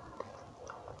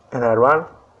 and I run,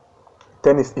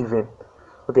 10 is even.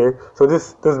 Okay, so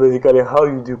this is basically how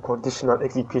you do conditional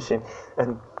execution,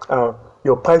 and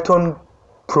your Python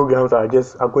programs are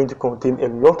going to contain a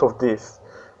lot of this.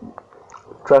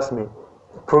 Trust me,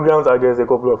 programs are just a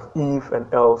couple of if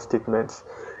and else statements.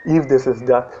 If this is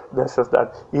that, this is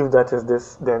that. If that is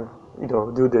this, then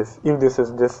do this. If this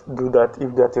is this, do that.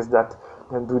 If that is that,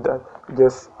 then do that.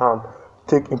 Just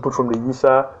take input from the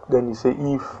user, then you say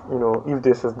if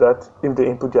this is that, if the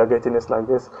input you are getting is like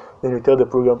this, then you tell the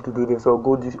program to do this, or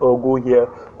go here,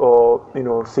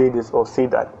 or say this or say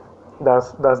that.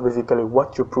 That's basically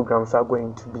what your programs are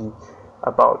going to be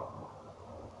about.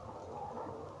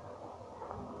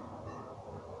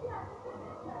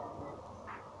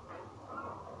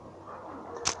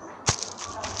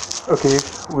 Okay,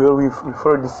 we've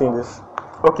already seen this.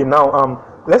 Okay, now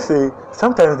let's say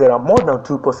sometimes there are more than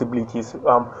 2 possibilities.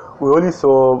 We only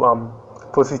saw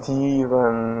positive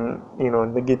and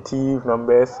negative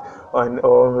numbers, and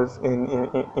or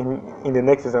in the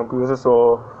next example we also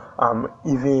saw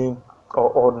even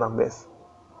or odd numbers.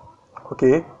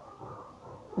 Okay,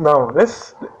 now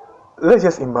let's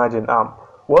just imagine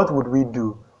what would we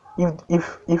do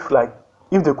if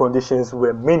the conditions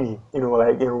were many,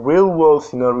 like in real world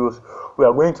scenarios, we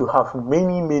are going to have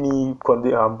many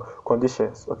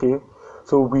conditions. Okay,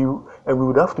 so we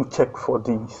would have to check for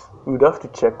these. We would have to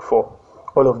check for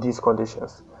all of these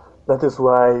conditions. That is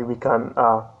why we can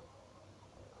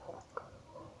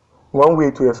one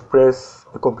way to express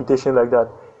a computation like that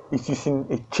is using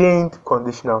a chained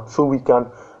conditional. So we can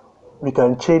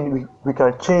change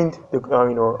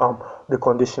the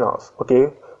conditionals.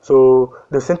 Okay, so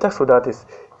the syntax for that is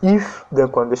if,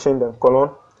 then condition, then colon,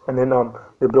 and then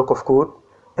the block of code,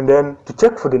 and then to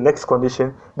check for the next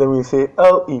condition, then we say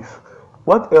elif.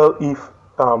 What elif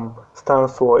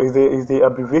stands for is the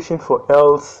abbreviation for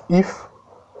else if.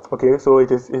 Okay, so it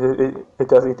has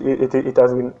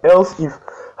been else if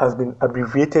has been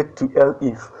abbreviated to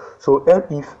elif. So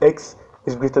elif x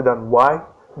is greater than y,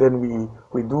 then we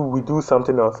do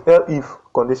something else. Elif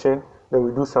condition then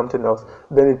we do something else.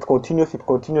 Then it continues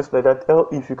like that.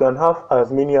 If you can have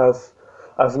as many ifs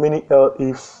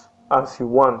as you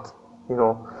want,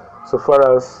 so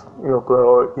far as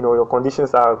your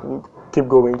conditions are keep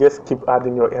going, just keep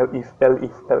adding your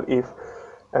if,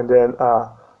 and then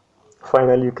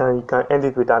finally you can end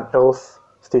it with an else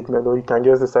statement, or you can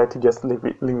just decide to just leave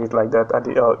it like that at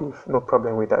the if. No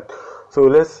problem with that. So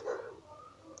let's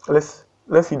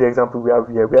see the example we have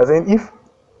here. We are saying if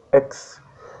x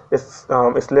is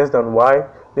less than y,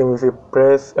 then we say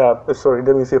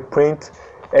then we say print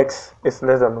x is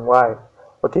less than y.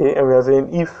 Okay, and we are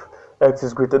saying if x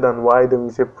is greater than y, then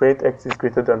we say print x is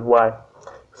greater than y.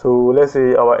 So let's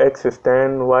say our x is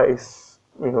 10, y is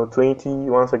 20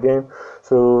 once again.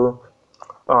 So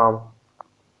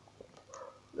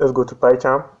let's go to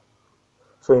PyCharm.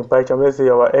 So in PyCharm, let's say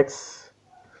our x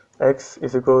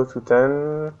is equal to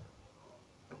 10,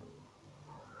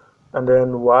 and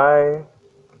then y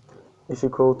is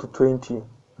equal to 20.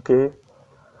 Okay,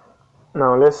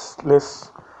 now let's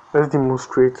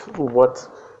demonstrate what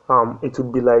it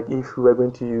would be like if we were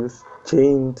going to use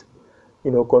chained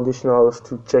conditionals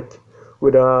to check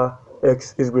whether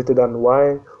x is greater than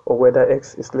y, or whether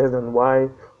x is less than y,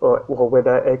 or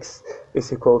whether x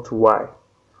is equal to y.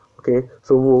 Okay,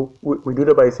 so we do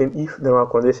that by saying if then our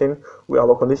condition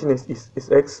is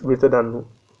x greater than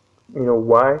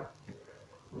y,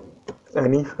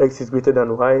 and if x is greater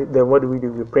than y, then what do?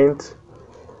 We print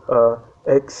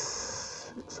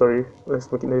x. Sorry,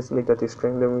 let's make that a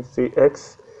string. Then we say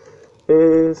x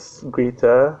is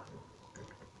greater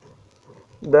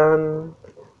than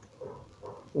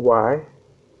y.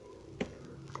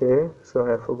 Okay, so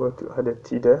I forgot to add a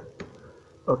t there.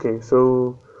 Okay,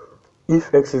 so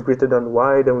if x is greater than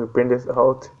y, then we print this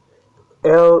out.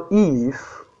 Else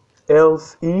if,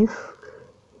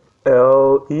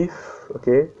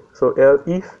 okay, so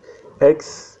if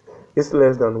x is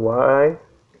less than y,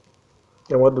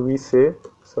 then what do we say?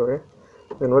 Sorry,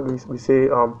 then what do we say?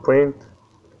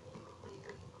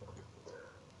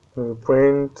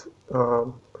 Print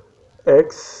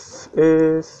x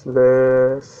is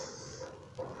less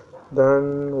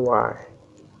than y.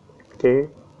 Okay,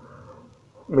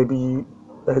 maybe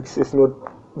x is not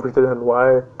greater than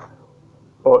y,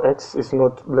 or x is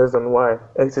not less than y.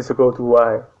 X is equal to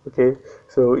y. Okay,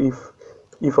 so if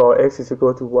our x is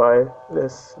equal to y,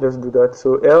 let's do that.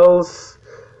 So else,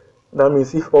 that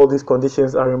means if all these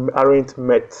conditions aren't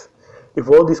met. If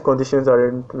all these conditions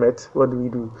aren't met, what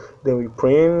do? Then we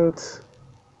print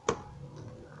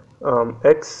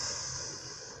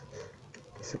x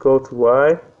is equal to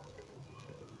y.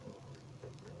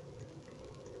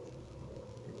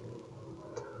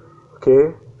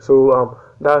 Okay, so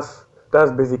that's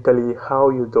basically how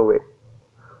you do it.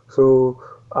 So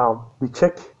we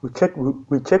check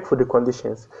for the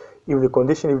conditions. If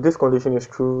this condition is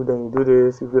true, then you do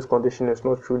this. If this condition is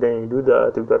not true, then you do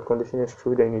that. If that condition is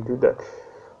true, then you do that.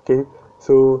 Okay,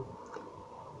 so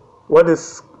what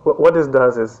this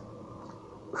does is,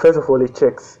 first of all, it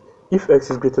checks if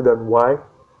x is greater than y,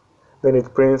 then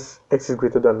it prints x is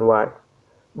greater than y.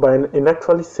 But in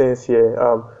actual sense here,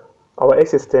 our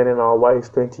x is 10 and our y is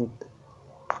 20.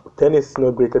 10 is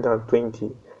not greater than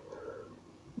 20.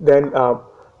 Then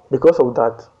because of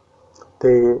that,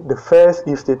 the first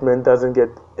if statement doesn't get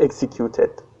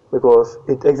executed, because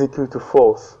it executes to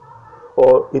false,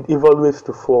 or it evaluates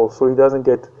to false, so it doesn't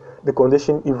get, the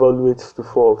condition evaluates to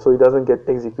false, so it doesn't get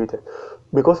executed.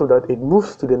 Because of that, it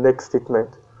moves to the next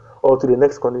statement, or to the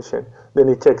next condition. Then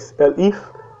it checks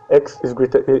if x is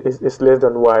less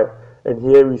than y, and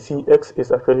here we see x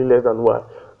is actually less than y,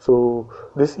 so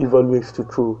this evaluates to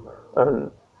true.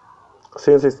 And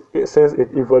since it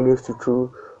evaluates to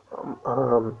true,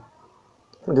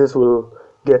 this will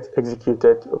get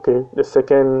executed. Okay, the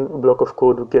second block of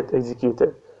code will get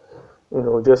executed.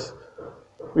 Just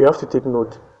we have to take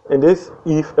note. In this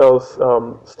if else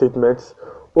statements,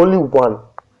 only one,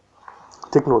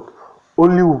 take note,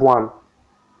 only one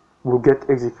will get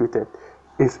executed.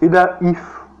 It's either if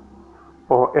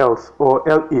or else, or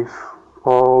else,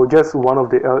 or just one of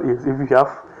the else.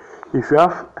 If you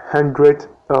have 100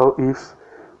 else,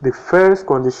 the first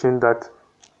condition that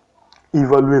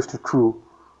evaluates to true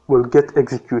will get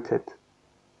executed.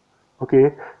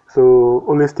 Okay, so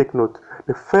always take note,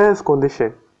 the first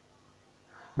condition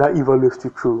that evaluates to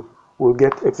true will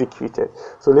get executed.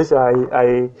 So let's say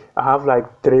I have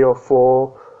like 3 or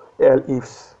 4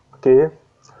 ifs. Okay,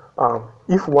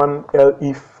 if one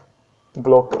if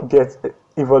block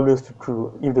evaluates to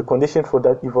true, if the condition for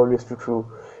that evaluates to true,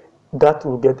 that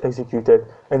will get executed,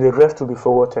 and the rest will be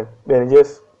forgotten. Then it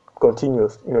just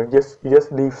continues. It just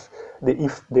leaves the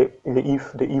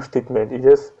if statement. It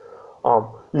just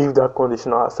leave that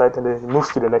conditional aside and then it moves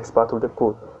to the next part of the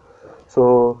code.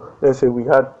 So let's say we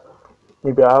had,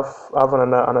 maybe I have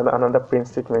another print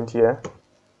statement here.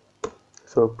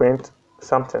 So print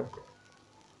something.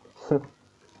 So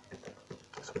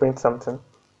print something.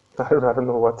 I don't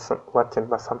know what thing,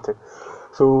 but something.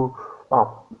 So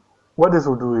what this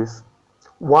will do is,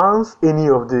 once any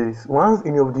of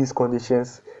these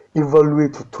conditions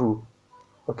evaluate to true,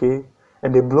 okay,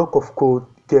 and the block of code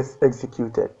gets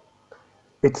executed,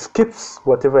 it skips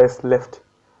whatever is left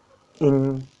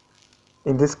in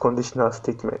this conditional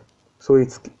statement. So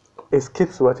it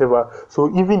skips whatever. So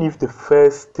even if the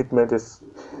first statement is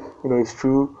is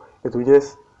true, it will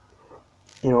just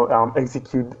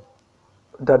execute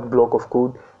that block of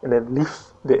code and then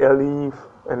leaves the elif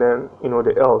and then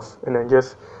the else, and then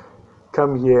just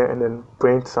come here and then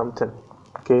print something.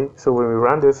 Okay, so when we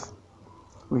run this,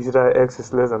 we see that x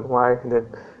is less than y, and then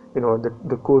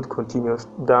the code continues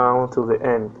down till the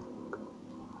end.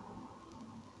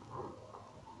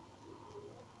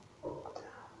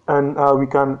 And we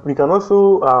can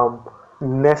also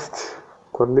nest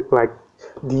like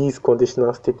these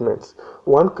conditional statements.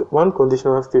 One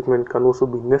conditional statement can also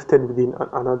be nested within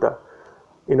another.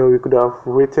 We could have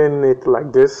written it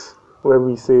like this, where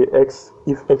we say x,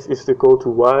 if x is equal to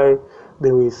y,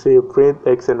 then we say print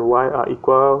x and y are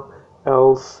equal,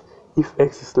 else if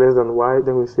x is less than y,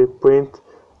 then we say print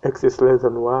x is less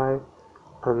than y,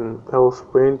 and else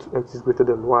print x is greater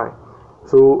than y.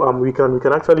 So we can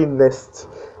actually nest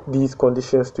these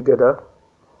conditions together.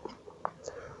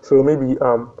 So maybe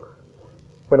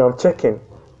when I'm checking,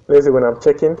 let's say when I'm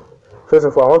checking, first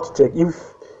of all I want to check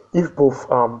if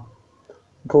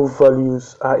both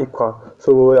values are equal.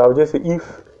 So I'll just say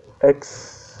if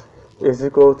x is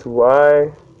equal to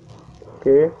y,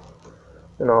 okay,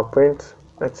 and I'll print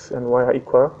x and y are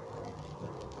equal.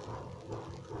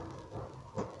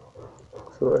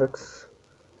 So x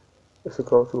is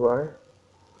equal to y.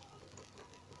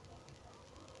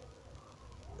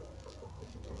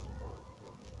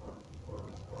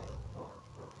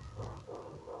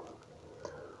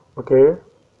 Okay,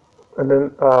 and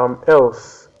then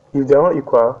else, if they are not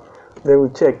equal, then we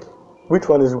check which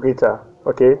one is greater.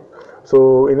 Okay,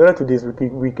 so in order to this,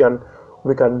 we can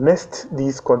nest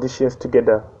these conditions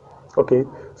together. Okay,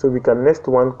 so we can nest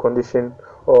one condition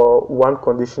or one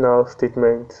conditional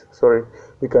statement. Sorry,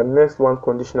 we can nest one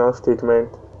conditional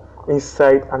statement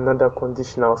inside another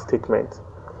conditional statement.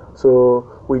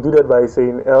 So we do that by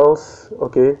saying else.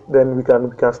 Okay, then we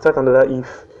can start another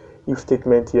if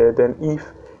statement here. Then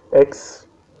if x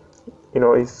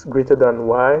is greater than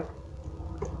y,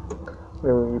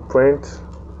 then we print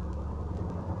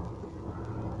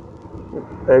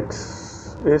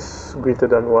x is greater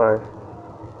than y.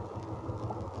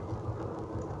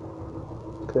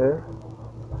 Okay,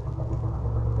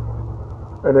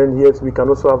 and then yes, we can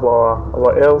also have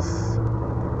our else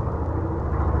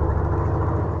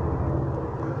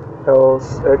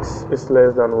x is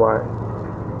less than y.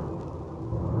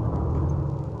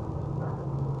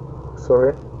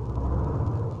 Sorry,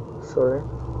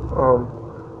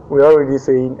 we're already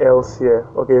saying else here.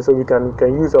 Okay, so we can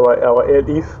use our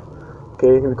elif,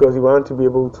 okay, because we want to be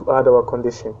able to add our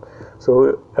condition.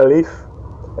 So elif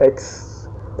x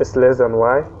is less than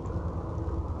y,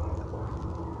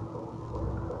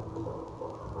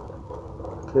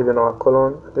 okay, then our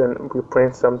colon, then we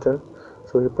print something.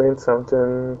 So we print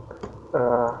something,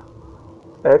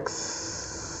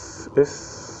 x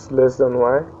is less than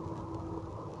y.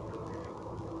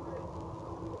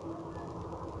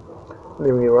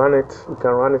 Then we run it. We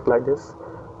can run it like this,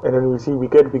 and then we see we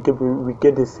get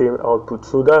the same output.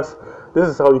 So this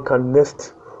is how you can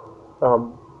nest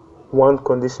one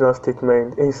conditional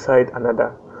statement inside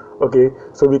another. Okay,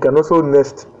 so we can also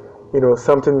nest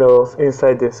something else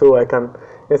inside this. So I can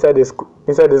inside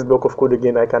this block of code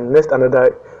again, I can nest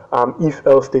another if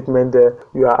else statement there.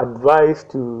 You are advised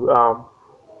to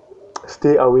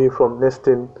stay away from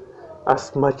nesting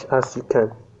as much as you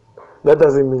can. That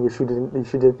doesn't mean you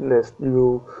shouldn't nest.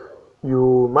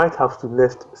 You might have to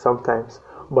nest sometimes,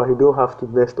 but you don't have to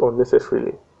nest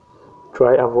unnecessarily.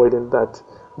 Try avoiding that.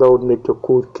 That would make your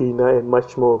code cleaner and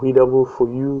much more readable for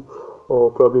you, or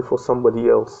probably for somebody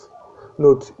else.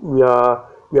 Note, we are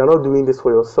not doing this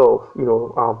for yourself.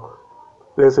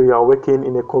 Let's say you are working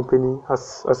in a company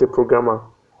as a programmer.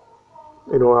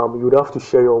 You would have to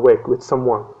share your work with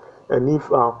someone, and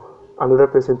if another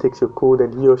person takes your code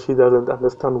and he or she doesn't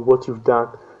understand what you've done,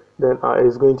 then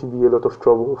it's going to be a lot of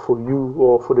trouble for you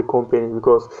or for the company,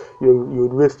 because you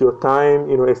would waste your time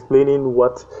explaining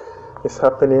what is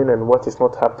happening and what is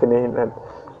not happening, and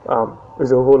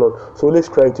It's a whole lot. So always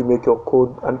try to make your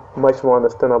code and much more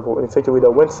understandable in such a way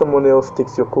that when someone else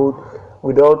takes your code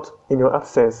without in your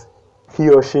absence, he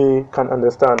or she can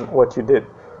understand what you did.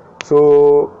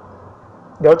 So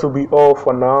that will be all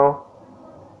for now.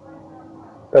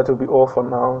 That will be all for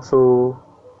now. So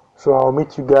I'll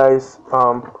meet you guys.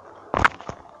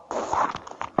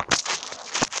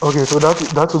 Okay, so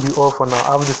that will be all for now.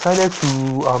 I've decided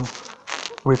to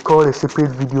record a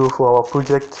separate video for our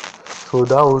project, so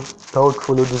that would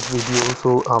follow this video.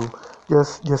 So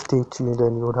just stay tuned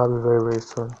and you would have it very very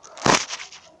soon.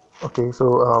 Okay,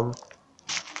 so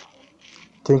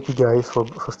thank you guys for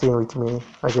staying with me.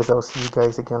 I guess I'll see you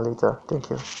guys again later. Thank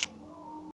you.